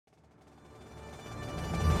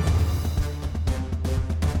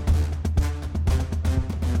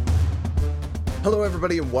Hello,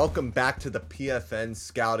 everybody, and welcome back to the PFN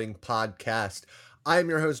Scouting Podcast. I am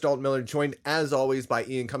your host, Dalton Miller, joined as always by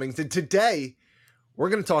Ian Cummings. And today, we're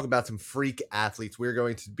going to talk about some freak athletes. We're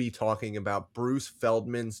going to be talking about Bruce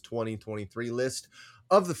Feldman's 2023 list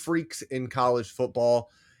of the freaks in college football.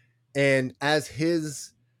 And as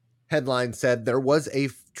his headline said, there was a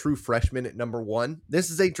true freshman at number one. This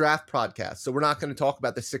is a draft podcast, so we're not going to talk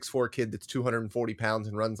about the 6'4" kid that's 240 pounds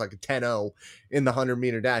and runs like a 10-0 in the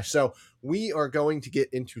 100-meter dash. So we are going to get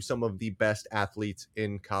into some of the best athletes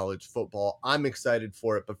in college football. I'm excited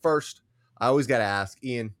for it, but first, I always got to ask,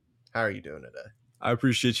 Ian, how are you doing today? I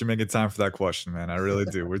appreciate you making time for that question, man. I really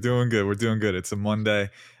do. We're doing good. We're doing good. It's a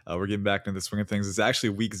Monday. We're getting back into the swing of things. It's actually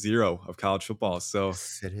week 0 of college football. So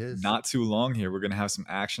Yes, it is. not too long here. We're going to have some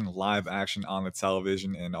action, live action on the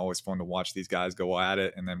television, and always fun to watch these guys go at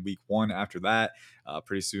it. And then week 1 after that,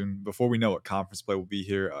 pretty soon, before we know it, conference play will be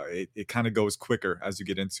here. It kind of goes quicker as you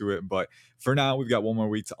get into it. But for now, we've got one more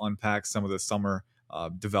week to unpack some of the summer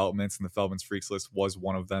developments, and the Feldman's Freaks list was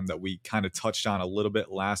one of them that we kind of touched on a little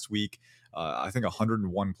bit last week. I think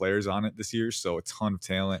 101 players on it this year, so a ton of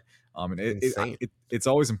talent. And it's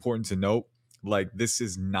always important to note, like, this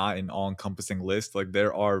is not an all-encompassing list. Like,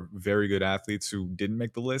 there are very good athletes who didn't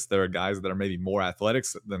make the list. There are guys that are maybe more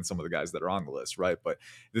athletics than some of the guys that are on the list, right? But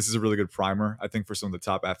this is a really good primer, I think, for some of the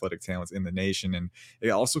top athletic talents in the nation. And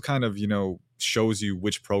it also kind of, shows you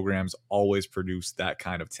which programs always produce that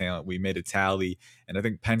kind of talent. We made a tally, and I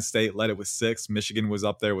think Penn State led it with 6. Michigan was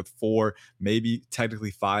up there with 4, maybe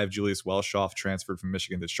technically 5. Julius Welshoff transferred from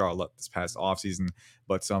Michigan to Charlotte this past offseason.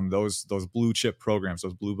 But those blue chip programs,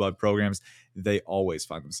 those blue blood programs, they always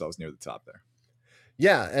find themselves near the top there.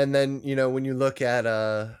 Yeah, and then when you look at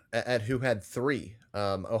who had 3,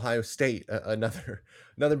 Ohio State, another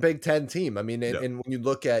Big Ten team. I mean, and when you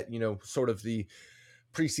look at sort of the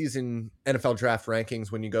preseason NFL draft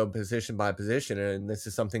rankings, when you go position by position, and this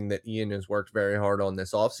is something that Ian has worked very hard on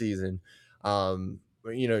this offseason. I'm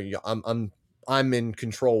in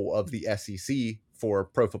control of the SEC for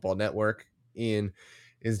Pro Football Network. Ian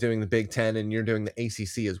is doing the Big Ten, and you're doing the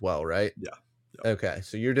ACC as well, right? Yeah. Okay,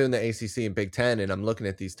 so you're doing the ACC and Big Ten, and I'm looking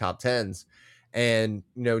at these top 10s, and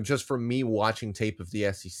just from me watching tape of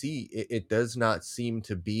the SEC, it does not seem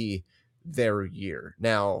to be their year.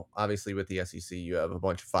 Now, obviously, with the SEC, you have a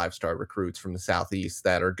bunch of 5-star recruits from the Southeast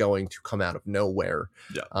that are going to come out of nowhere.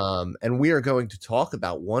 Yeah. And we are going to talk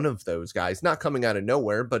about one of those guys, not coming out of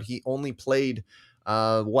nowhere, but he only played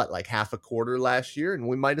like half a quarter last year, and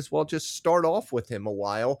we might as well just start off with him a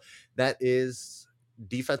while. That is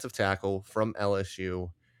defensive tackle from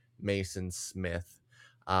LSU, Maason Smith.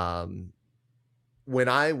 When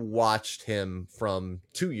I watched him from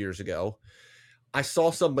 2 years ago, I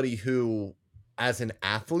saw somebody who, as an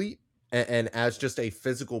athlete and as just a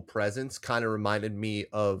physical presence, kind of reminded me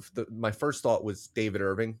of my first thought was David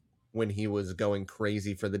Irving when he was going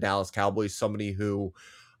crazy for the Dallas Cowboys. Somebody who,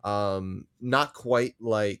 not quite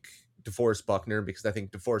like DeForest Buckner, because I think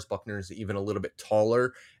DeForest Buckner is even a little bit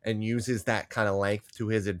taller and uses that kind of length to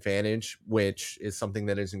his advantage, which is something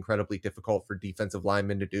that is incredibly difficult for defensive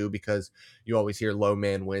linemen to do, because you always hear low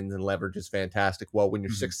man wins and leverage is fantastic. Well, when you're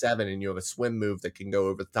 6'7" and you have a swim move that can go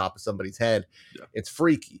over the top of somebody's head, it's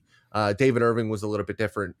freaky. David Irving was a little bit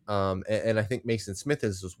different, and I think Maason Smith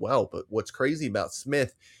is as well. But what's crazy about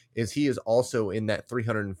Smith is he is also in that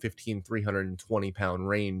 315, 320 pound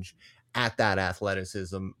range at that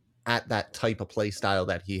athleticism, at that type of play style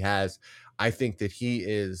that he has. I think that he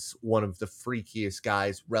is one of the freakiest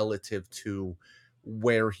guys relative to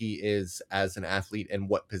where he is as an athlete and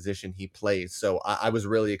what position he plays. So I was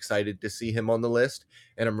really excited to see him on the list,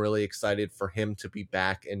 and I'm really excited for him to be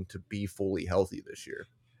back and to be fully healthy this year.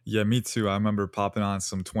 Yeah, me too. I remember popping on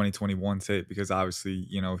some 2021 tape because obviously,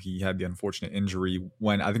 he had the unfortunate injury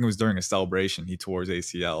when I think it was during a celebration. He tore his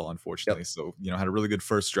ACL, unfortunately. Yep. So, had a really good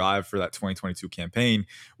first drive for that 2022 campaign.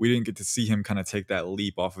 We didn't get to see him kind of take that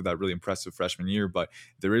leap off of that really impressive freshman year, but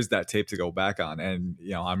there is that tape to go back on. And,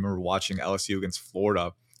 I remember watching LSU against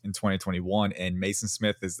Florida in 2021, and Maason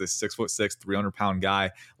Smith is this 6'6", 300-pound guy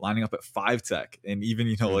lining up at 5 tech and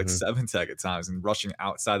even like 7 tech at times and rushing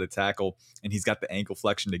outside the tackle, and he's got the ankle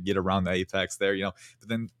flexion to get around the apex there, but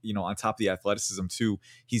then on top of the athleticism too,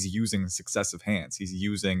 he's using successive hands, he's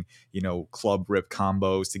using club rip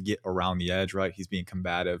combos to get around the edge, right? He's being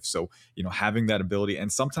combative, so having that ability,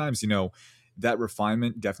 and sometimes that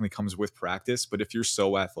refinement definitely comes with practice. But if you're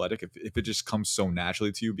so athletic, if it just comes so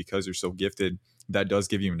naturally to you because you're so gifted, that does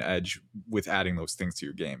give you an edge with adding those things to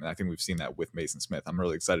your game. And I think we've seen that with Maason Smith. I'm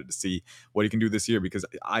really excited to see what he can do this year because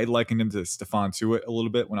I likened him to Stephon Tuitt a little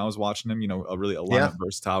bit when I was watching him, a really Yeah. alignment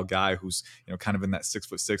versatile guy who's, kind of in that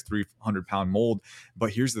 6'6", 300-pound mold.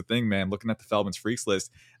 But here's the thing, man, looking at the Feldman's Freaks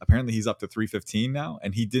list, apparently he's up to 315 now,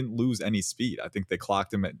 and he didn't lose any speed. I think they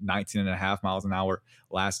clocked him at 19 and a half miles an hour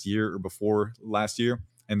last year or before last year.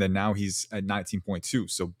 And then now he's at 19.2.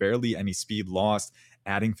 So barely any speed lost,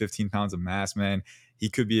 adding 15 pounds of mass, man. He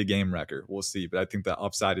could be a game wrecker. We'll see. But I think the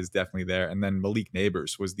upside is definitely there. And then Malik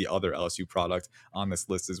Neighbors was the other LSU product on this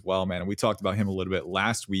list as well, man. And we talked about him a little bit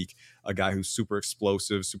last week, a guy who's super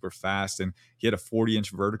explosive, super fast. And he had a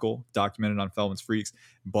 40-inch vertical documented on Feldman's Freaks.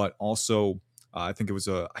 But also, I think it was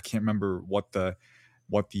I can't remember what the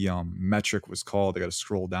metric was called. I got to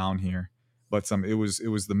scroll down here. But it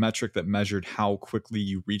was the metric that measured how quickly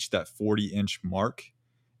you reached that 40-inch mark,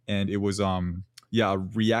 and it was a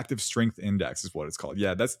reactive strength index is what it's called.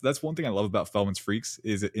 Yeah, that's one thing I love about Feldman's Freaks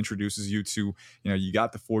is it introduces you to, you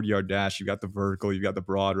got the 40-yard dash, you got the vertical, you got the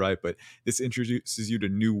broad, right? But this introduces you to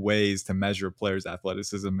new ways to measure a player's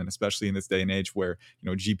athleticism, and especially in this day and age where,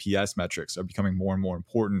 GPS metrics are becoming more and more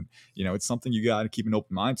important, it's something you got to keep an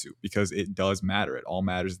open mind to because it does matter. It all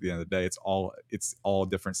matters at the end of the day. It's all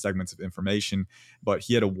different segments of information, but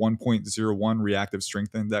he had a 1.01 reactive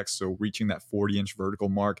strength index, so reaching that 40-inch vertical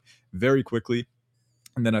mark very quickly.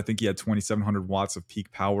 And then I think he had 2,700 watts of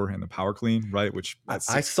peak power in the power clean, right? Which at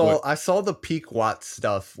I 6 foot. saw the peak watt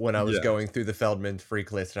stuff when I was Yeah. going through the Feldman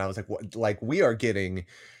freak list, and I was like, what, like we are getting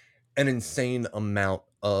an insane amount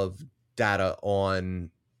of data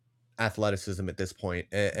on athleticism at this point.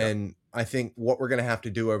 Yep. And I think what we're going to have to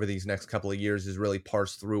do over these next couple of years is really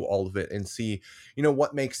parse through all of it and see,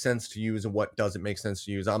 what makes sense to use and what doesn't make sense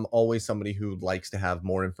to use. I'm always somebody who likes to have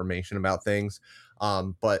more information about things.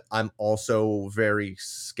 But I'm also very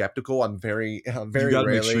skeptical. I'm very, You very got to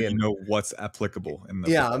make sure rarely, you and know what's applicable in the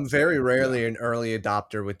yeah, football I'm very setting. Yeah. rarely an early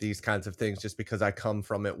adopter with these kinds of things just because I come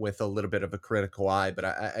from it with a little bit of a critical eye. But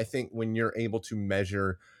I think when you're able to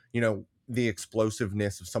measure, the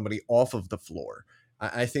explosiveness of somebody off of the floor,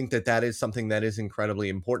 I think that is something that is incredibly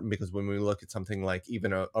important because when we look at something like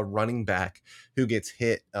even a running back who gets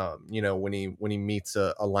hit, when he meets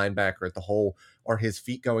a linebacker at the hole, are his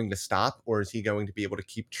feet going to stop or is he going to be able to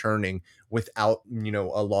keep churning without,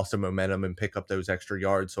 a loss of momentum and pick up those extra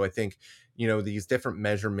yards? So I think, these different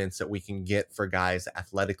measurements that we can get for guys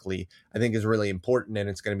athletically, I think is really important. And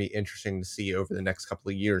it's going to be interesting to see over the next couple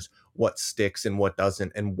of years what sticks and what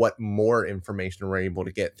doesn't, and what more information we're able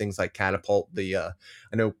to get. Things like Catapult,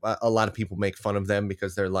 I know a lot of people make fun of them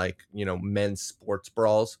because they're like, men's sports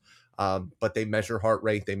bras. But they measure heart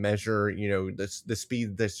rate, they measure, the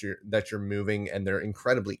speed that you're moving, and they're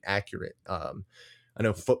incredibly accurate. I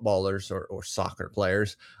know footballers or soccer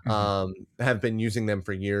players Mhm. have been using them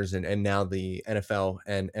for years, and now the NFL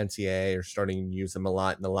and NCAA are starting to use them a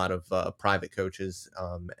lot, and a lot of private coaches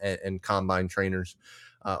and combine trainers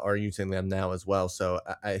are using them now as well. So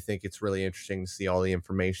I think it's really interesting to see all the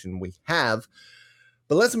information we have.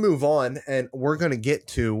 But let's move on, and we're going to get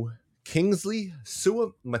to Kingsley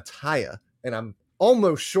Suamataia, and I'm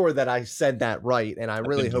almost sure that I said that right, and I I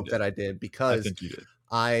really think you hope that did. I did I because think you did.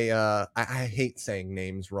 I hate saying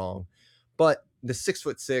names wrong. But the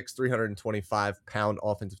 6'6", 325-pound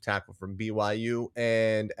offensive tackle from BYU,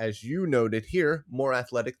 and as you noted here, more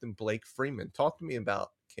athletic than Blake Freeman. Talk to me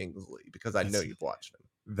about Kingsley because I know That's you've watched him.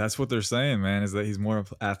 That's what they're saying, man, is that he's more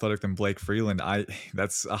athletic than Blake Freeland.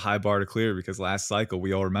 That's a high bar to clear because last cycle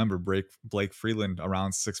we all remember Blake Freeland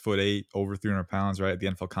around 6'8", over 300 pounds, right at the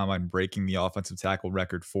NFL Combine, breaking the offensive tackle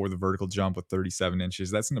record for the vertical jump with 37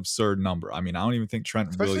 inches. That's an absurd number. I mean, I don't even think Trent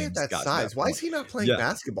Especially at Williams that got to that size. Why is point. he not playing Yeah,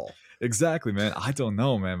 basketball? exactly, man. I don't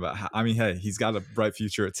know, man, but I mean, hey, he's got a bright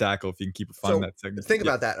future at tackle if he can keep refining So that technique. think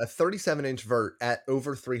Yeah, about that, a 37-inch vert at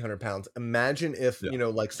over 300 pounds. Imagine if, yeah.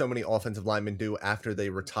 like so many offensive linemen do after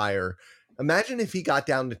they retire. Imagine if he got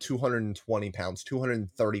down to 220 pounds,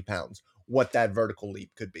 230 pounds, what that vertical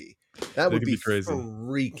leap could be. That It would could be be crazy.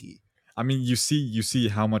 freaky. I mean, you see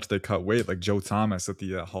how much they cut weight, like Joe Thomas at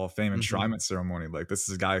the Hall of Fame Mhm. enshrinement ceremony. Like this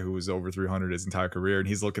is a guy who was over 300 his entire career, and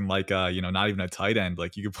he's looking like not even a tight end.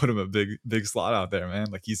 Like you could put him a big slot out there,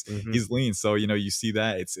 man. Like he's Mhm. he's lean. So you see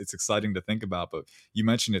that it's exciting to think about. But you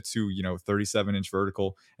mentioned it too. 37-inch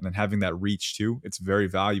vertical, and then having that reach too. It's very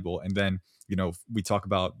valuable. And then we talk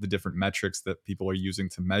about the different metrics that people are using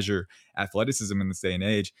to measure athleticism in this day and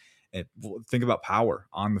age. And think about power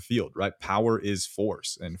on the field, right? Power is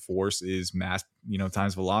force, and force is mass,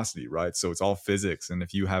 times velocity, right? So it's all physics. And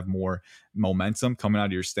if you have more momentum coming out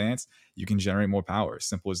of your stance, you can generate more power.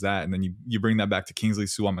 Simple as that. And then you bring that back to Kingsley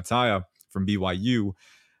Suamataia from BYU.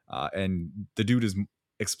 And the dude is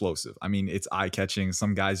explosive. I mean, it's eye catching.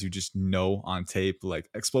 Some guys you just know on tape, like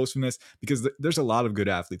explosiveness, because there's a lot of good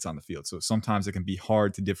athletes on the field. So sometimes it can be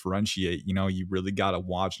hard to differentiate. You know, you really got to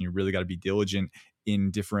watch and you really got to be diligent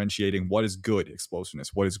in differentiating what is good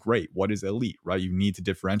explosiveness, what is great, what is elite, right? You need to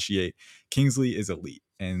differentiate. Kingsley is elite,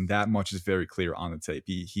 and that much is very clear on the tape.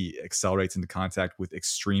 He accelerates into contact with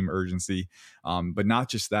extreme urgency, but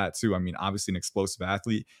not just that too. I mean, obviously an explosive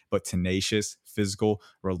athlete, but tenacious, physical,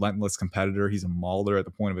 relentless competitor. He's a mauler at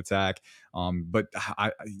the point of attack. But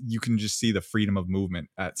you can just see the freedom of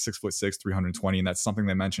movement at 6'6", 320, and that's something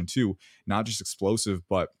they mentioned too. Not just explosive,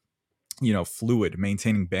 but fluid,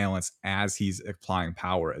 maintaining balance as he's applying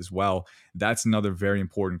power as well. That's another very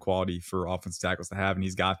important quality for offensive tackles to have, and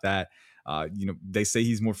he's got that. They say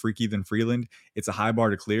he's more freaky than Freeland. It's a high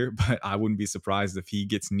bar to clear, but I wouldn't be surprised if he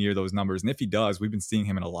gets near those numbers. And if he does, we've been seeing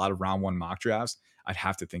him in a lot of round one mock drafts. I'd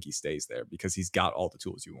have to think he stays there because he's got all the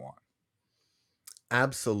tools you want.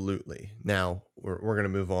 Absolutely. Now we're going to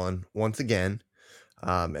move on once again.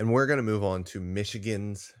 And we're going to move on to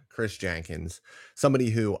Michigan's Kris Jenkins, somebody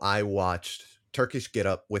who I watched Turkish get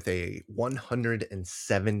up with a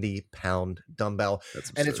 170-pound dumbbell. That's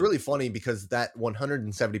And it's absurd. really funny because that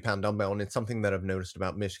 170-pound dumbbell, and it's something that I've noticed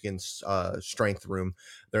about Michigan's strength room,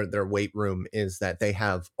 their weight room, is that they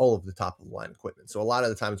have all of the top of the line equipment. So a lot of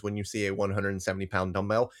the times when you see a 170-pound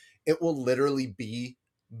dumbbell, it will literally be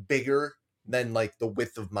bigger than like the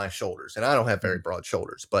width of my shoulders. And I don't have very Mhm. broad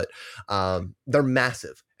shoulders, but they're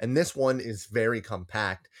massive. And this one is very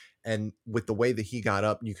compact. And with the way that he got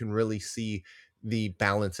up, you can really see the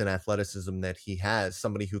balance and athleticism that he has.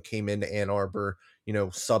 Somebody who came into Ann Arbor,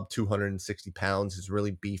 sub 260 pounds, is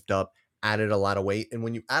really beefed up, added a lot of weight. And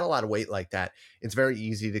when you add a lot of weight like that, it's very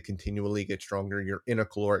easy to continually get stronger. You're in a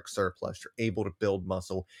caloric surplus, you're able to build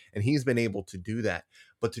muscle. And he's been able to do that.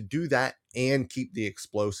 But to do that and keep the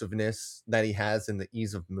explosiveness that he has and the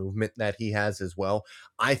ease of movement that he has as well,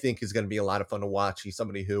 I think is going to be a lot of fun to watch. He's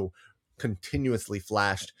somebody who continuously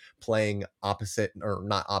flashed playing opposite, or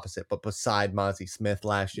not opposite, but beside Mozzie Smith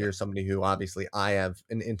last Yeah. year, somebody who obviously I have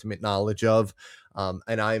an intimate knowledge of.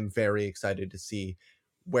 And I'm very excited to see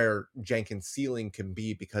where Jenkins' ceiling can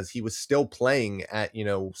be, because he was still playing at,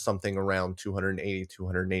 something around 280,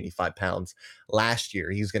 285 pounds last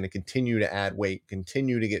year. He's going to continue to add weight,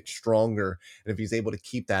 continue to get stronger. And if he's able to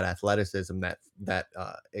keep that athleticism, that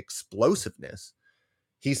explosiveness,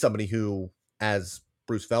 he's somebody who, as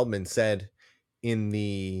Bruce Feldman said in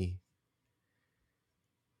the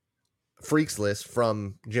freaks list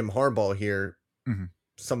from Jim Harbaugh here, Mhm.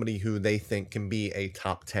 somebody who they think can be a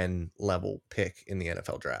top 10 level pick in the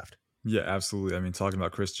NFL draft. Yeah, absolutely. I mean, talking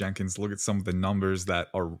about Kris Jenkins, look at some of the numbers that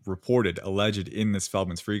are reported, alleged in this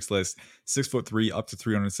Feldman's Freaks list. 6'3", up to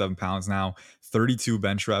 307 pounds now, 32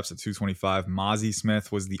 bench reps at 225. Mozzie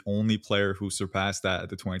Smith was the only player who surpassed that at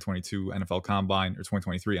the 2022 NFL Combine, or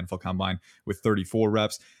 2023 NFL Combine, with 34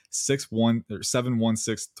 reps. 6'1" or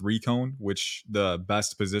 7'16" three cone, which the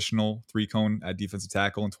best positional three cone at defensive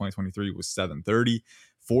tackle in 2023 was 730.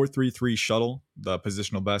 4.33 shuttle, the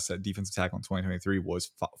positional best at defensive tackle in 2023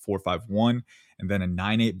 was 4.51, and then a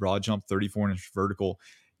 9.8 broad jump, 34-inch vertical.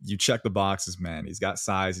 You check the boxes, man. He's got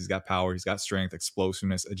size, he's got power, he's got strength,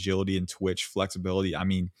 explosiveness, agility, and twitch, flexibility. I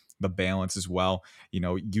mean, the balance as well.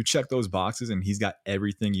 You check those boxes, and he's got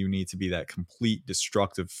everything you need to be that complete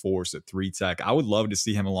destructive force at three tech. I would love to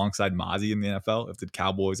see him alongside Mozzie in the NFL if the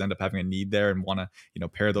Cowboys end up having a need there and want to,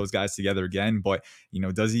 pair those guys together again. But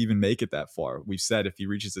does he even make it that far? We've said if he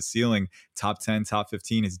reaches the ceiling, top 10, top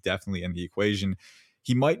 15 is definitely in the equation.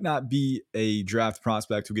 He might not be a draft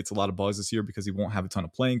prospect who gets a lot of buzz this year because he won't have a ton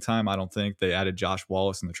of playing time. I don't think they added Josh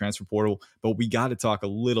Wallace in the transfer portal, but we got to talk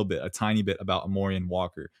a tiny bit about Amorian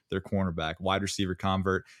Walker, their cornerback, wide receiver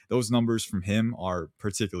convert. Those numbers from him are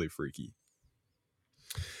particularly freaky.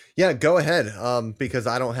 Yeah, go ahead. Because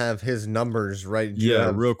I don't have his numbers right. Do you Yeah,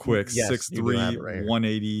 have? real quick, Yes, you do have 6'3", it right here.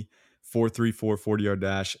 180, 4.34 40-yard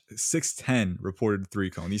dash, 6'10" reported three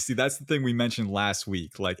cone. You see, that's the thing we mentioned last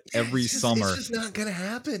week. Like Yeah, it's just not gonna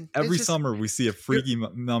happen. It's every just summer we see a you're freaky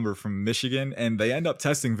number from Michigan, and they end up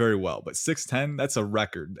testing very well. But 6'10", that's a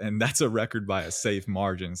record, and that's a record by a safe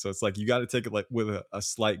margin. So it's like you got to take it like with a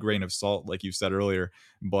slight grain of salt, like you said earlier.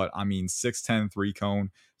 But I mean, 6'10" three cone,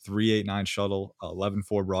 3.89 shuttle,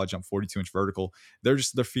 11.4 broad jump, 42-inch vertical.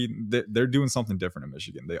 They're doing something different in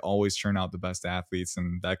Michigan. They always churn out the best athletes,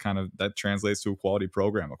 and that translates to a quality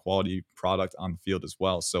program, a quality product on the field as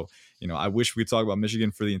well. So I wish we could talk about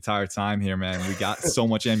Michigan for the entire time here, man. We got so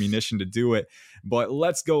much ammunition to do it, but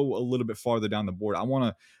let's go a little bit farther down the board. I want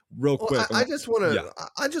to real well, quick. Yeah. I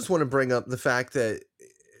just want to bring up the fact that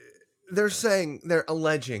they're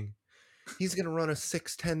alleging he's going to run a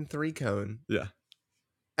 6'10" three cone Yeah.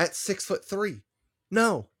 at 6'3".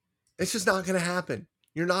 No, it's just not going to happen.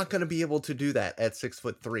 You're not going to be able to do that at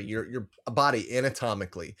 6'3". Your body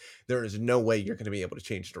anatomically, there is no way you're going to be able to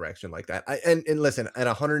change direction like that. And listen, at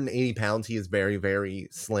 180 pounds, he is very, very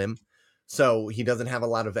slim. So he doesn't have a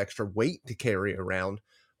lot of extra weight to carry around.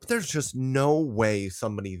 But there's just no way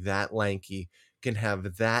somebody that lanky can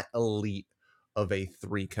have that elite of a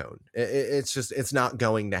three cone. It's just, it's not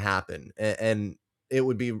going to happen. And it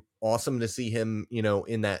would be awesome to see him,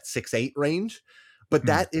 in that 6'8" range. But Mhm.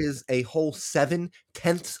 that is a whole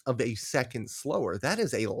 7/10 of a second slower. That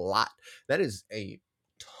is a lot. That is a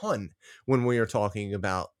ton when we are talking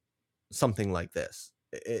about something like this.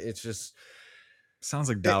 It's just, Sounds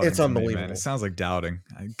like it's doubting to me, man. It unbelievable. sounds like doubting.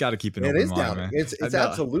 I got to keep an It open is mind, doubting. man. I It's know.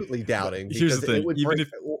 absolutely But doubting here's the because it thing: would even break.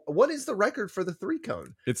 if What is the record for the three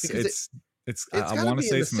cone? it's Because I it's got to want to be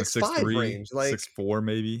say in the it's in the 6'5" 6'3", range, six like four,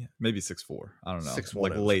 maybe 6'4". I don't know, 6'1".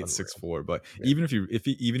 like It was late six unreal. four. But Yeah. even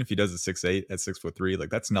if he does a 6'8" at 6'3", like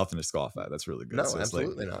that's nothing to scoff at. That's really good. No, So it's like,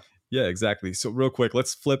 absolutely not. yeah, exactly. So real quick,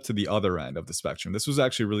 let's flip to the other end of the spectrum. This was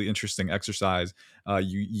actually a really interesting exercise.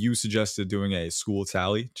 You suggested doing a school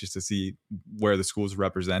tally just to see where the schools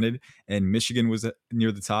represented, and Michigan was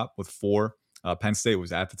near the top with 4. Penn State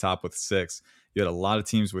was at the top with 6. You had a lot of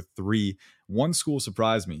teams with 3. One school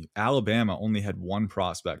surprised me. Alabama only had 1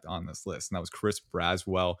 prospect on this list, and that was Kris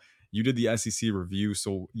Braswell. You did the SEC review,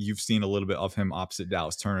 so you've seen a little bit of him opposite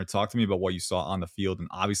Dallas Turner. Talk to me about what you saw on the field, and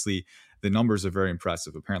obviously the numbers are very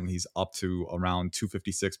impressive. Apparently, he's up to around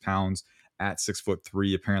 256 pounds at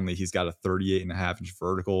 6'3". Apparently, he's got a 38.5-inch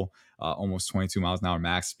vertical, almost 22 miles an hour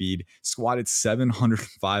max speed. Squatted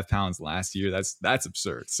 705 pounds last year. That's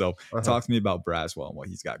absurd. So, Uh-huh. talk to me about Braswell and what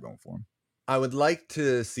he's got going for him. I would like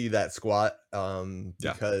to see that squat,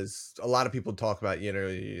 Yeah, because a lot of people talk about,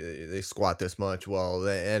 they squat this much. Well,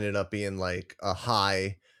 they ended up being like a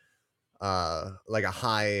high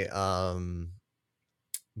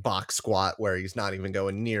box squat where he's not even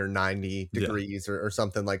going near 90 yeah, degrees or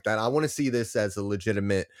something like that. I want to see this as a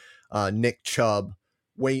legitimate Nick Chubb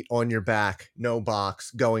weight on your back, no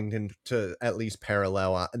box, going to at least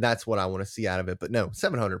parallel. That's what I want to see out of it. But no,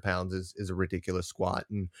 700 pounds is a ridiculous squat.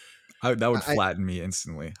 And that would I, flatten me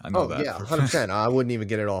instantly. I know Oh that yeah, for a fact. 100%. I wouldn't even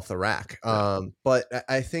get it off the rack. Yeah, But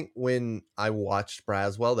I think when I watched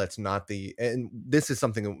Braswell, that's not and this is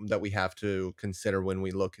something that we have to consider when we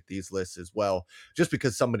look at these lists as well. Just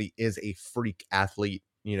because somebody is a freak athlete,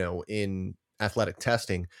 in athletic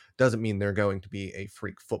testing doesn't mean they're going to be a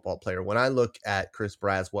freak football player. When I look at Kris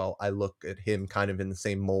Braswell, I look at him kind of in the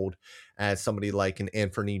same mold as somebody like an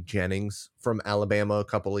Anthony Jennings from Alabama a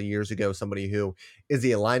couple of years ago, somebody who, is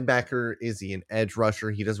he a linebacker? Is he an edge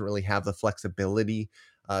rusher? He doesn't really have the flexibility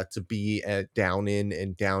to be a down in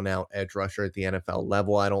and down out edge rusher at the NFL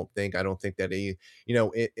level. I don't think. I don't think that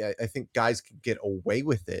I think guys can get away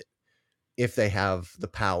with it if they have the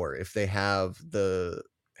power, if they have the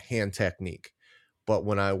hand technique. But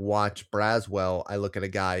when I watch Braswell, I look at a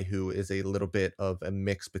guy who is a little bit of a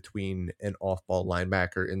mix between an off ball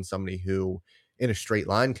linebacker and somebody who, in a straight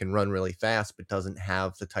line, can run really fast, but doesn't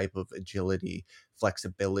have the type of agility,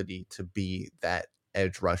 flexibility to be that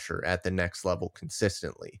edge rusher at the next level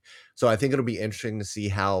consistently. So I think it'll be interesting to see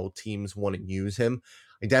how teams want to use him.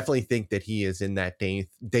 I definitely think that he is in that day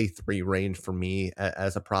 3 range for me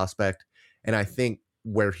as a prospect. And I think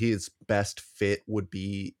where his best fit would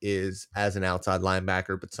be is as an outside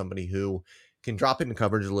linebacker, but somebody who can drop into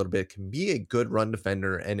coverage a little bit, can be a good run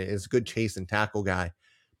defender, and is a good chase and tackle guy.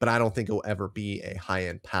 But I don't think he'll ever be a high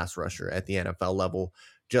end pass rusher at the NFL level,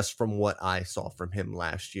 just from what I saw from him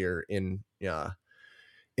last year in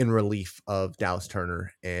relief of Dallas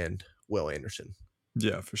Turner and Will Anderson.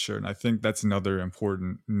 yeah, for sure. And I think that's another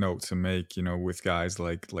important note to make, with guys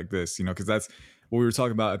like this, because that's what we were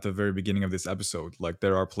talking about at the very beginning of this episode. Like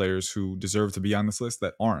there are players who deserve to be on this list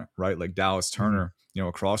that aren't, right? Like Dallas Mhm. Turner,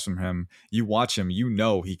 across from him, you watch him,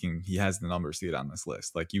 he has the numbers to get on this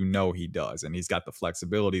list. Like he does, and he's got the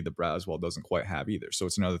flexibility that Braswell doesn't quite have either. So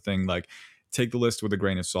it's another thing, like take the list with a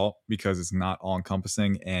grain of salt because it's not all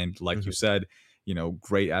encompassing. And like you Mhm. said,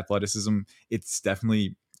 great athleticism. It's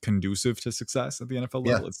definitely conducive to success at the NFL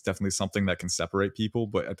Yeah. level. It's definitely something that can separate people,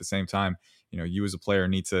 but at the same time, you as a player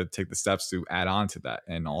need to take the steps to add on to that.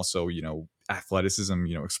 And also, athleticism,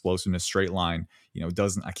 explosiveness, straight line,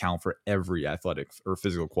 doesn't account for every athletic or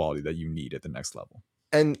physical quality that you need at the next level.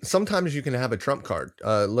 And sometimes you can have a trump card.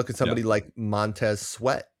 Look at Yeah. somebody like Montez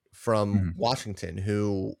Sweat from Mhm. Washington,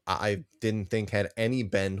 who I didn't think had any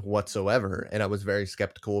bend whatsoever, and I was very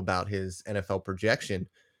skeptical about his NFL projection.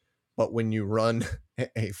 But when you run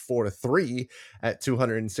a 4.3 at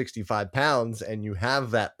 265 pounds and you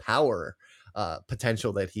have that power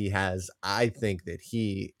potential that he has, I think that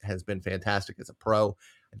he has been fantastic as a pro.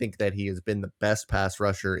 I think that he has been the best pass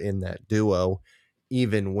rusher in that duo,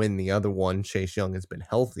 even when the other one, Chase Young, has been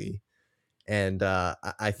healthy. And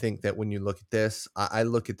I think that when you look at this, I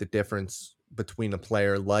look at the difference between a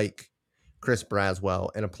player like Chris Braswell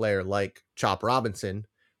and a player like Chop Robinson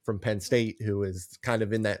from Penn State, who is kind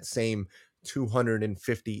of in that same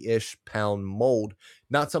 250 ish pound mold.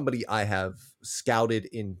 Not somebody I have scouted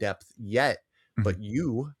in depth yet, Mhm. but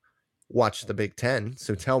you watch the Big Ten.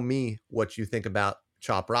 So tell me what you think about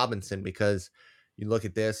Chop Robinson, because you look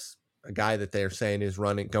at this, a guy that they're saying is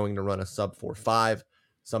going to run a sub 4.5,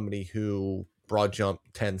 somebody who broad jump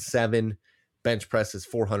 10.7, bench press is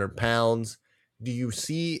 400 pounds. Do you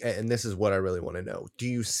see, and this is what I really want to know, do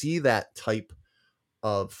you see that type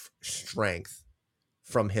of strength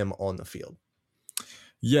from him on the field?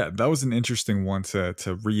 Yeah, that was an interesting one to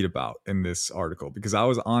read about in this article because I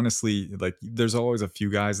was honestly like, there's always a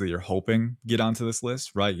few guys that you're hoping get onto this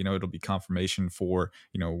list, right? You know, it'll be confirmation for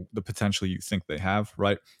the potential you think they have,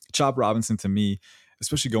 right? Chop Robinson to me,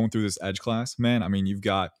 especially going through this edge class, man. I mean, you've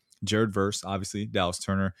got Jared Verse, obviously, Dallas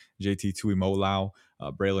Turner, JT Tuimoloau,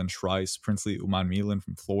 Braylon Trice, Princely Uman Milan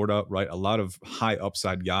from Florida, right? A lot of high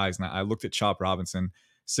upside guys. And I looked at Chop Robinson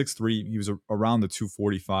 6'3". He was around the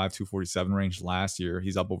 245, 247 range last year.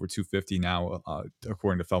 He's up over 250 now,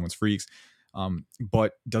 according to Feldman's Freaks.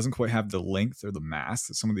 But doesn't quite have the length or the mass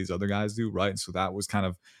that some of these other guys do, right? So that was kind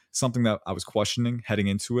of something that I was questioning heading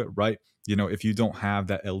into it, right? If you don't have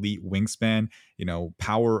that elite wingspan,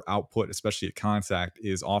 power output, especially at contact,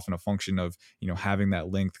 is often a function of, having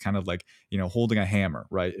that length, kind of like, holding a hammer,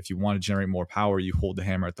 right? If you want to generate more power, you hold the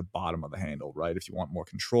hammer at the bottom of the handle, right? If you want more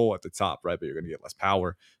control at the top, right? But you're going to get less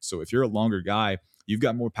power. So if you're a longer guy, you've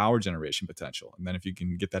got more power generation potential. And then if you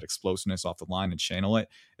can get that explosiveness off the line and channel it,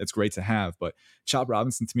 it's great to have. But Chop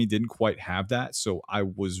Robinson to me didn't quite have that. So I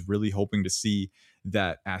was really hoping to see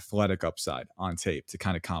that athletic upside on tape to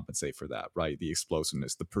kind of compensate for that, right? The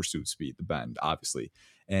explosiveness, the pursuit speed, the bend, obviously.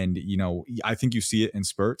 And, I think you see it in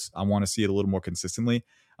spurts. I want to see it a little more consistently.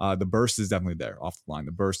 The burst is definitely there off the line.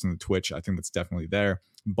 The burst and the twitch, I think that's definitely there.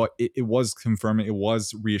 But it was confirming, it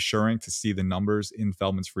was reassuring to see the numbers in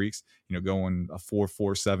Feldman's Freaks, going a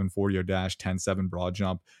 4.47 40-yard dash, 10.7 broad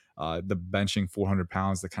jump, the benching 400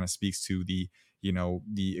 pounds that kind of speaks to the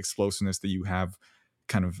explosiveness that you have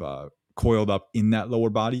kind of coiled up in that lower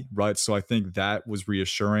body, right? So I think that was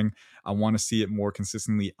reassuring. I want to see it more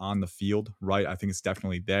consistently on the field, right? I think it's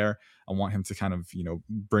definitely there. I want him to kind of,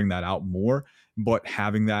 bring that out more. But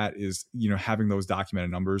having that is, having those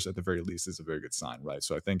documented numbers at the very least is a very good sign, right?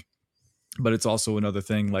 So I think, but it's also another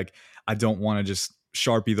thing, like, I don't want to just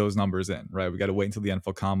Sharpie those numbers in, right? We got to wait until the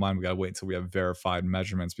NFL Combine. We got to wait until we have verified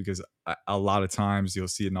measurements because a lot of times you'll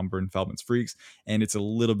see a number in Feldman's Freaks and it's a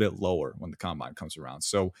little bit lower when the Combine comes around.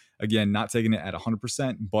 So again, not taking it at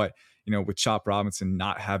 100%, but with Chop Robinson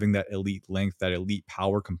not having that elite length, that elite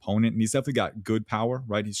power component, and he's definitely got good power,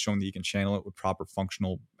 right? He's shown that he can channel it with proper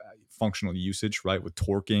functional usage, right? With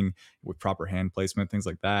torquing, with proper hand placement, things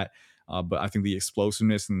like that. But I think the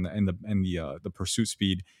explosiveness and the pursuit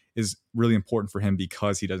speed is really important for him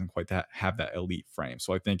because he doesn't quite have that elite frame.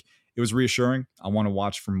 So I think it was reassuring. I want to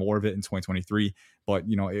watch for more of it in 2023, but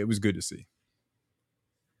it was good to see.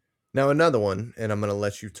 Now, another one, and I'm going to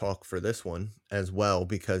let you talk for this one as well,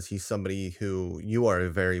 because he's somebody who you are a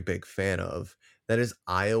very big fan of. That is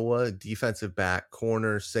Iowa defensive back,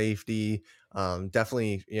 corner, safety.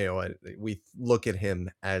 Definitely, we look at him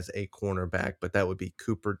as a cornerback, but that would be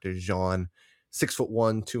Cooper DeJean,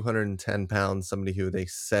 6'1", 210 pounds, somebody who they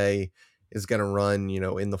say is going to run,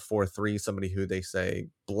 in the 4.3, somebody who they say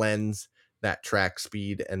blends that track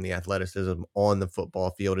speed and the athleticism on the football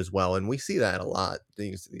field as well. And we see that a lot,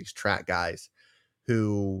 these track guys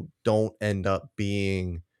who don't end up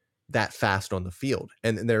being that fast on the field.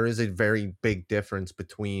 And there is a very big difference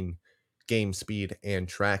between game speed and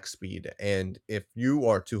track speed. And if you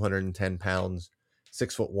are 210 pounds,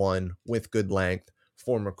 6'1", with good length,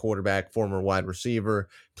 former quarterback, former wide receiver,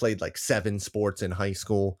 played like 7 sports in high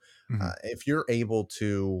school, Mhm. if you're able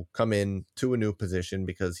to come in to a new position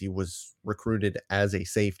because he was recruited as a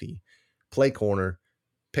safety, play corner,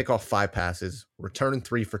 pick off 5 passes, return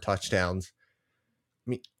 3 for touchdowns.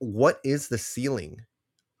 I mean, what is the ceiling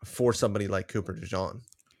for somebody like Cooper DeJean?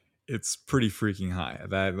 It's pretty freaking high.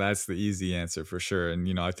 That's the easy answer for sure.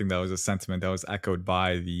 And I think that was a sentiment that was echoed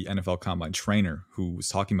by the NFL Combine trainer who was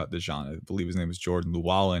talking about Dejan. I believe his name was Jordan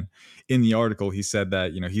Llewellyn. In the article, he said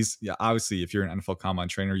that he's obviously, if you're an NFL Combine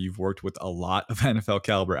trainer, you've worked with a lot of NFL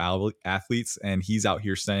caliber athletes, and he's out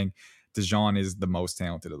here saying Dejan is the most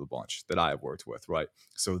talented of the bunch that I have worked with, right?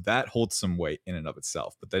 So that holds some weight in and of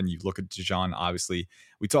itself. But then you look at Dejan, obviously,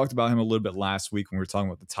 we talked about him a little bit last week when we were talking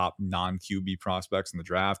about the top non QB prospects in the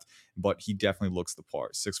draft, but he definitely looks the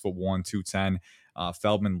part. 6'1", 210.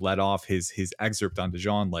 Feldman led off his excerpt on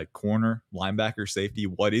Dejan like corner, linebacker, safety.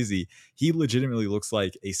 What is he? He legitimately looks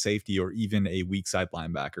like a safety or even a weak side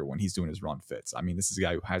linebacker when he's doing his run fits. I mean, this is a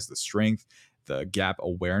guy who has the strength, the gap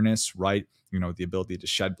awareness, right? The ability to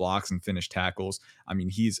shed blocks and finish tackles. I mean,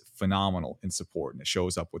 he's phenomenal in support, and it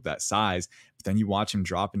shows up with that size. But then you watch him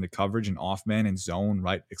drop into coverage and off man and zone,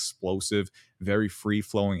 right? Explosive, very free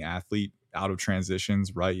flowing athlete out of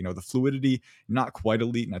transitions, right? The fluidity, not quite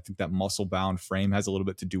elite. And I think that muscle bound frame has a little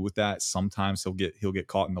bit to do with that. Sometimes he'll get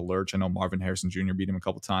caught in the lurch. I know Marvin Harrison Jr. beat him a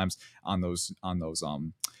couple times on those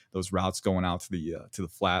routes going out to the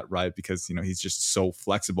flat, right? Because he's just so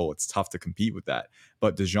flexible. It's tough to compete with that.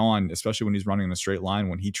 But Dejan, especially when he's running in a straight line,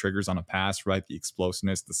 when he triggers on a pass, right, the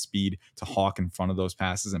explosiveness, the speed to hawk in front of those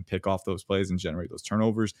passes and pick off those plays and generate those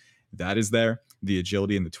turnovers, that is there. The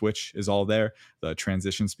agility and the twitch is all there. The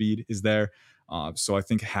transition speed is there. So I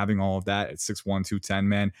think having all of that at 6'1", 210,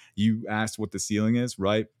 man, you asked what the ceiling is,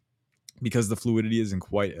 right? Because the fluidity isn't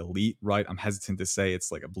quite elite, right? I'm hesitant to say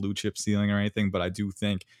it's like a blue chip ceiling or anything, but I do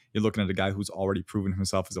think you're looking at a guy who's already proven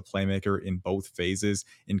himself as a playmaker in both phases,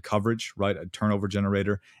 in coverage, right? A turnover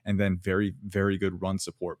generator, and then very, very good run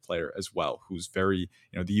support player as well, who's very,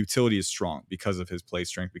 the utility is strong because of his play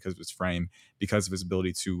strength, because of his frame, because of his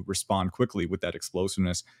ability to respond quickly with that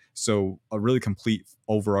explosiveness. So a really complete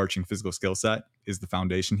overarching physical skill set is the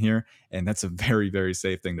foundation here. And that's a very, very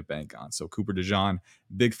safe thing to bank on. So Cooper DeJean,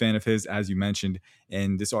 big fan of his, as you mentioned.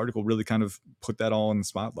 And this article really kind of put that all in the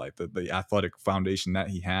spotlight, the athletic foundation that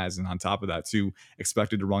he has. And on top of that, too,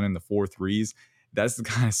 expected to run in the 4.3s. That's the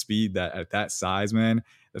kind of speed that at that size, man,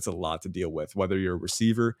 that's a lot to deal with, whether you're a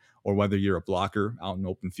receiver or whether you're a blocker out in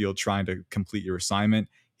open field trying to complete your assignment.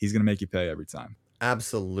 He's going to make you pay every time.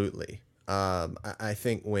 Absolutely. I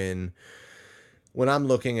think when I'm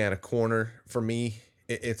looking at a corner, for me,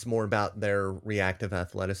 it's more about their reactive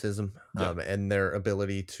athleticism, Yeah. and their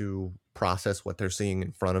ability to process what they're seeing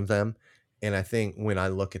in front of them. And I think when I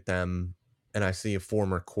look at them and I see a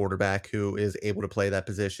former quarterback who is able to play that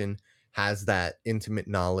position, has that intimate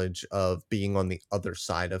knowledge of being on the other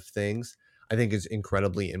side of things, I think is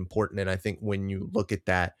incredibly important. And I think when you look at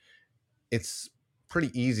that, it's pretty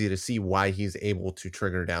easy to see why he's able to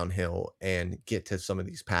trigger downhill and get to some of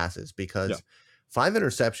these passes, Yeah. because 5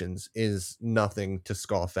 interceptions is nothing to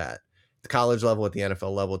scoff at. The college level, at the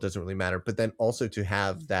NFL level, it doesn't really matter. But then also to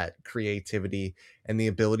have that creativity and the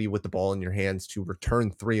ability with the ball in your hands to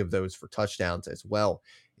return 3 of those for touchdowns as well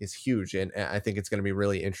is huge. And I think it's going to be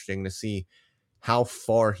really interesting to see how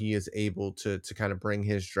far he is able to kind of bring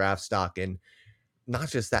his draft stock, and not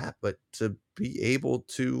just that, but to be able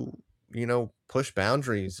to, push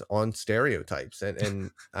boundaries on stereotypes.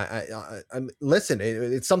 And listen,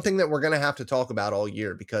 it's something that we're going to have to talk about all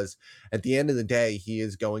year, because at the end of the day, he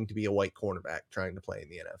is going to be a white cornerback trying to play in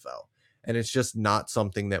the NFL. And it's just not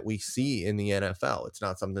something that we see in the NFL. It's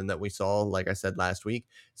not something that we saw, like I said last week,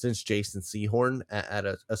 since Jason Sehorn at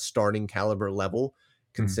a starting caliber level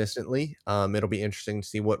Mhm. consistently. It'll be interesting to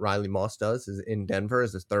see what Riley Moss does in Denver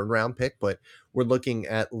as his 3rd round pick, but we're looking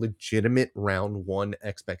at legitimate round 1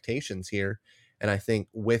 expectations here. And I think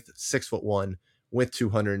with 6'1", with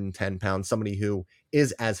 210 pounds, somebody who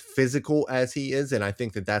is as physical as he is. And I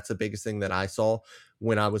think that that's the biggest thing that I saw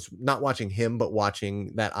when I was not watching him, but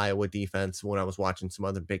watching that Iowa defense, when I was watching some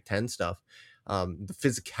other Big Ten stuff. The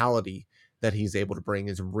physicality that he's able to bring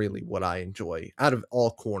is really what I enjoy out of all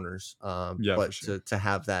corners. Yeah, for But sure. to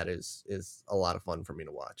have that is a lot of fun for me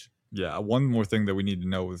to watch. Yeah, one more thing that we need to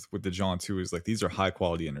know with the John too is like these are high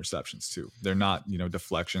quality interceptions too. They're not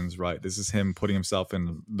deflections, right? This is him putting himself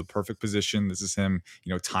in the perfect position. This is him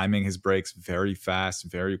timing his breaks very fast,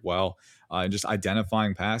 very well, and just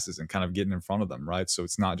identifying passes and kind of getting in front of them, right? So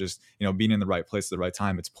it's not just being in the right place at the right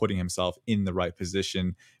time. It's putting himself in the right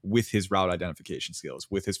position with his route identification skills,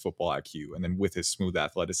 with his football IQ, and then with his smooth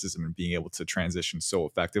athleticism and being able to transition so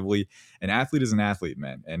effectively. An athlete is an athlete,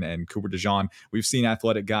 man. And Cooper DeJean, we've seen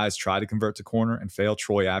athletic guys try to convert to corner and fail.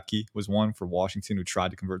 Troy Apke was one for Washington who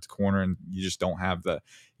tried to convert to corner, and you just don't have the,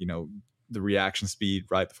 the reaction speed,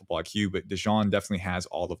 right, the football IQ, but Deshaun definitely has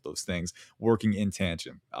all of those things working in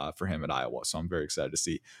tangent for him at Iowa. So I'm very excited to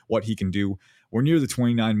see what he can do. We're near the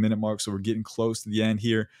 29-minute mark, so we're getting close to the end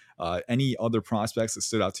here. Any other prospects that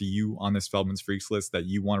stood out to you on this Feldman's Freaks list that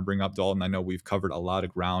you want to bring up, Dalton? I know we've covered a lot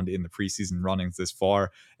of ground in the preseason runnings this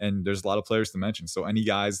far, and there's a lot of players to mention. So any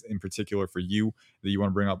guys in particular for you that you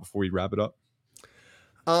want to bring up before we wrap it up?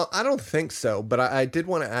 I don't think so, but I did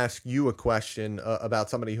want to ask you a question about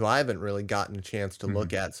somebody who I haven't really gotten a chance to Mhm.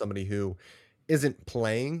 look at, somebody who isn't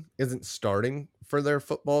playing, isn't starting for their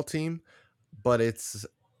football team, but it's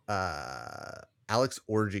Alex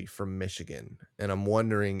Orgy from Michigan. And I'm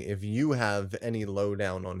wondering if you have any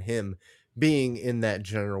lowdown on him being in that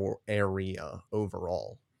general area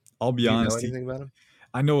overall. I'll be Do you know honest. anything about him?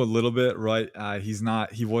 I know a little bit, right?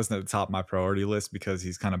 He wasn't at the top of my priority list because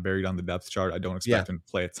he's kind of buried on the depth chart. I don't Yeah. expect him to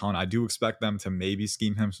play a ton. I do expect them to maybe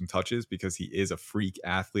scheme him some touches because he is a freak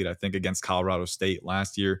athlete. I think against Colorado State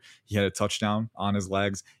last year, he had a touchdown on his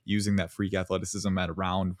legs using that freak athleticism at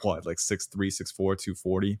around what, like 6'3, 6'4,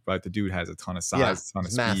 240. Right. The dude has a ton of Yeah. size, a ton of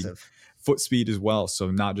He's speed, massive. foot speed as well.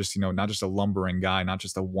 So not just, not just a lumbering guy, not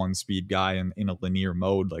just a one speed guy in a linear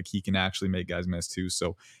mode. Like he can actually make guys miss too.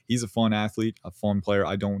 So he's a fun athlete, a fun player.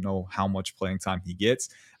 I don't know how much playing time he gets,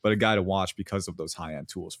 but a guy to watch because of those high end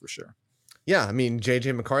tools for sure. Yeah, I mean,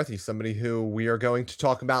 JJ McCarthy, somebody who we are going to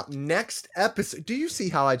talk about next episode. Do you see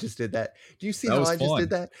how I just did that? Do you see That how was I just did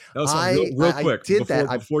fun. that? That was fun. Real, I real I, I quick did that.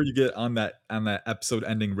 before you get on that episode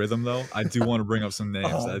ending rhythm though, I do want to bring up some names.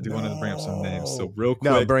 Oh I do want to bring up some names. So no. real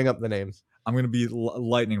No, quick, bring up the names. I'm going to be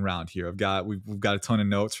lightning round here. We've got a ton of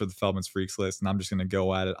notes for the Feldman's Freaks list, and I'm just going to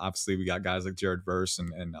go at it. Obviously, we got guys like Jared Verse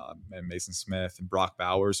and Maason Smith and Brock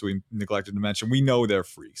Bowers, who we neglected to mention. We know they're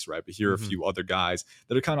freaks, right? But here are a Mhm. few other guys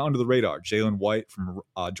that are kind of under the radar. Jalen White from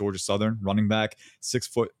Georgia Southern, running back, 6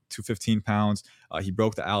 foot, 215 pounds. He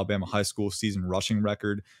broke the Alabama high school season rushing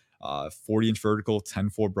record. 40-inch vertical,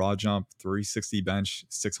 10-4 broad jump, 360 bench,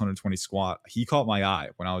 620 squat. He caught my eye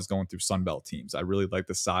when I was going through Sunbelt teams. I really like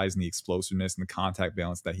the size and the explosiveness and the contact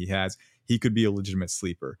balance that he has. He could be a legitimate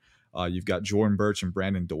sleeper. You've got Jordan Birch and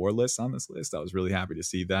Brandon Dorless on this list. I was really happy to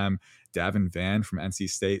see them. Davin Van from NC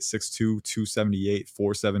State, 6'2, 278,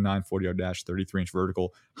 479, 40-yard dash, 33-inch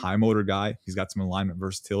vertical, high motor guy. He's got some alignment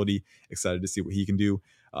versatility. Excited to see what he can do.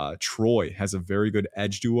 Troy has a very good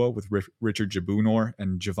edge duo with Richard Jabunor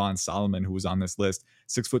and Javon Solomon, who was on this list.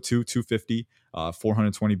 6'2", 250,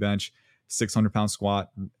 420 bench, 600-pound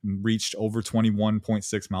squat, reached over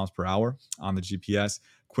 21.6 miles per hour on the GPS.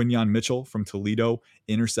 Quinyon Mitchell from Toledo,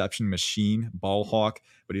 interception machine, ball hawk,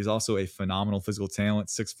 but he's also a phenomenal physical talent.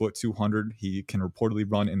 6', 200. He can reportedly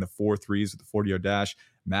run in the 4.3s with the 40-yard dash,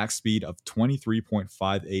 max speed of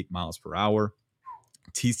 23.58 miles per hour.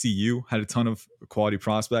 TCU had a ton of quality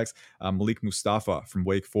prospects. Malik Mustafa from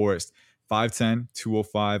Wake Forest, 5'10,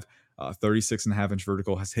 205, 36 and a half inch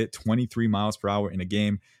vertical, has hit 23 miles per hour in a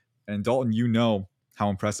game. And Dalton, you know how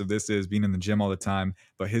impressive this is being in the gym all the time,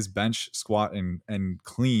 but his bench, squat, and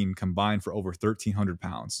clean combined for over 1,300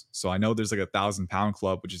 pounds. So I know there's like 1,000-pound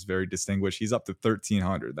club, which is very distinguished. He's up to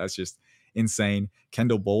 1,300. That's just insane.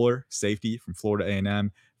 Kendall Bowler, safety from Florida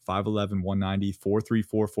A&M, 5'11", 190,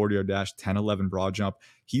 4.34 40-yard dash, 10.11 broad jump.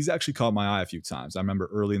 He's actually caught my eye a few times. I remember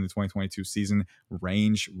early in the 2022 season,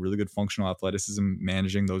 range, really good functional athleticism,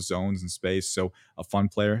 managing those zones in space. So a fun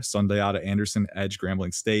player. Sunday out of Anderson, edge,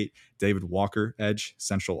 Grambling State. David Walker, edge,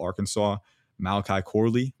 Central Arkansas. Malachi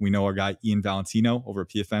Corley, we know our guy Ian Valentino over at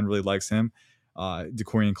PFN really likes him.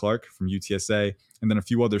 DeCorian Clark from UTSA, and then a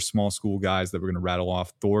few other small school guys that we're going to rattle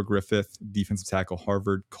off. Thor Griffith, defensive tackle,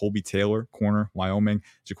 Harvard. Colby Taylor, corner, Wyoming.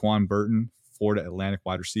 Jaquan Burton, Florida Atlantic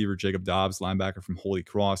wide receiver. Jacob Dobbs, linebacker from Holy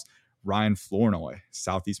Cross. Ryan Flournoy,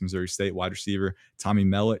 Southeast Missouri State wide receiver. Tommy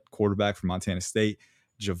Mellett, quarterback from Montana State.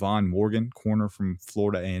 Javon Morgan, corner from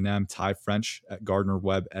Florida A&M. Ty French at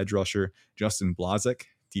Gardner-Webb, edge rusher. Justin Blazek,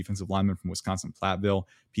 defensive lineman from Wisconsin Platteville.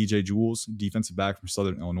 PJ Jules, defensive back from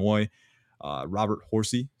Southern Illinois. Robert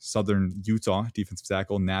Horsey, Southern Utah, defensive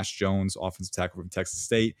tackle. Nash Jones, offensive tackle from Texas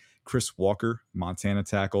State. Chris Walker, Montana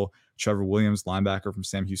tackle. Trevor Williams, linebacker from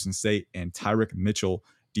Sam Houston State. And Tyrick Mitchell,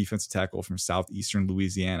 defensive tackle from Southeastern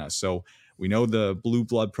Louisiana. So we know the blue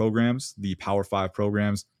blood programs, the Power 5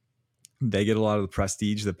 programs, they get a lot of the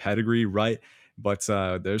prestige, the pedigree, right? But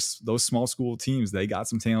there's those small school teams, they got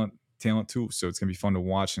some talent too. So it's going to be fun to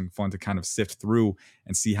watch and fun to kind of sift through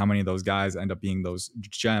and see how many of those guys end up being those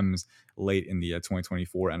gems late in the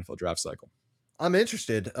 2024 NFL draft cycle. I'm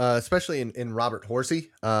interested, especially in Robert Horsey.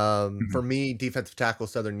 For Mhm. me, defensive tackle,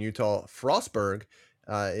 Southern Utah, Frostburg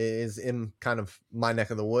is in kind of my neck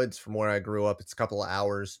of the woods from where I grew up. It's a couple of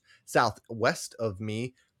hours southwest of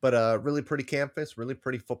me, but really pretty campus, really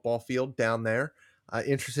pretty football field down there.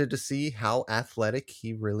 Interested to see how athletic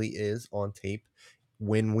he really is on tape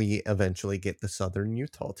when we eventually get the Southern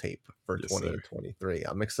Utah tape for Yes, sir. 2023.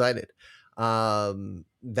 I'm excited.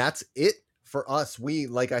 That's it for us. We,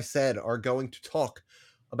 like I said, are going to talk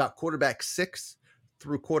about quarterback 6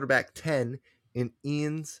 through quarterback 10 in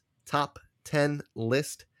Ian's top 10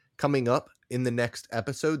 list coming up in the next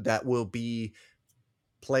episode. That will be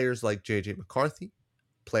players like JJ McCarthy,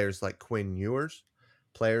 players like Quinn Ewers,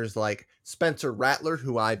 players like Spencer Rattler,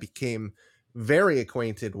 who I became very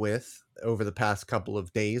acquainted with over the past couple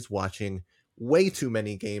of days, watching way too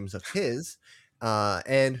many games of his.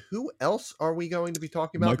 And who else are we going to be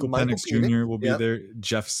talking about? Michael Michael Penix Penix. Jr. will be Yep. there.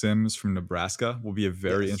 Jeff Sims from Nebraska will be a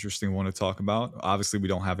very Yes. interesting one to talk about. Obviously, we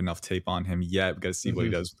don't have enough tape on him yet. We got to see what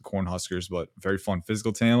he does with the Cornhuskers, but very fun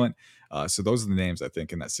physical talent. So those are the names I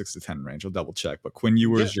think in that 6 to 10 range. I'll double check. But Quinn Yeah.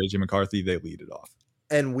 Ewers, JJ McCarthy, they lead it off.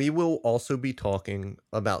 And we will also be talking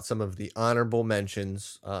about some of the honorable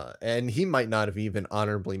mentions. And he might not have even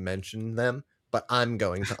honorably mentioned them, but I'm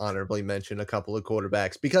going to honorably mention a couple of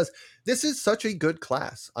quarterbacks because this is such a good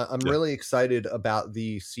class. I'm Yeah. really excited about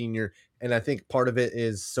the senior. And I think part of it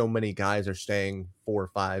is so many guys are staying 4 or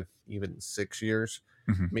 5, even 6 years.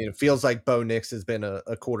 Mhm. I mean, it feels like Bo Nix has been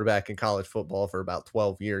a quarterback in college football for about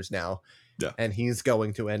 12 years now. Yeah. And he's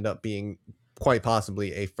going to end up being quite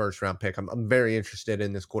possibly a first round pick. I'm very interested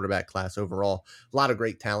in this quarterback class overall. A lot of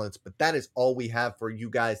great talents, but that is all we have for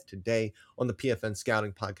you guys today on the PFN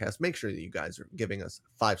Scouting Podcast. Make sure that you guys are giving us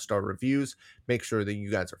 5-star reviews. Make sure that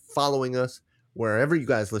you guys are following us wherever you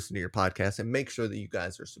guys listen to your podcast, and make sure that you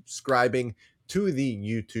guys are subscribing to the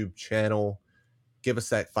YouTube channel. Give us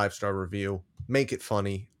that 5-star review. Make it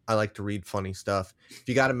funny. I like to read funny stuff. If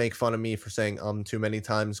you got to make fun of me for saying too many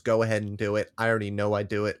times, go ahead and do it. I already know I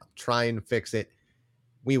do it. I'll try and fix it.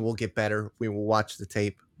 We will get better. We will watch the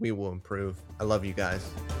tape. We will improve. I love you guys.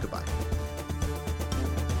 Goodbye.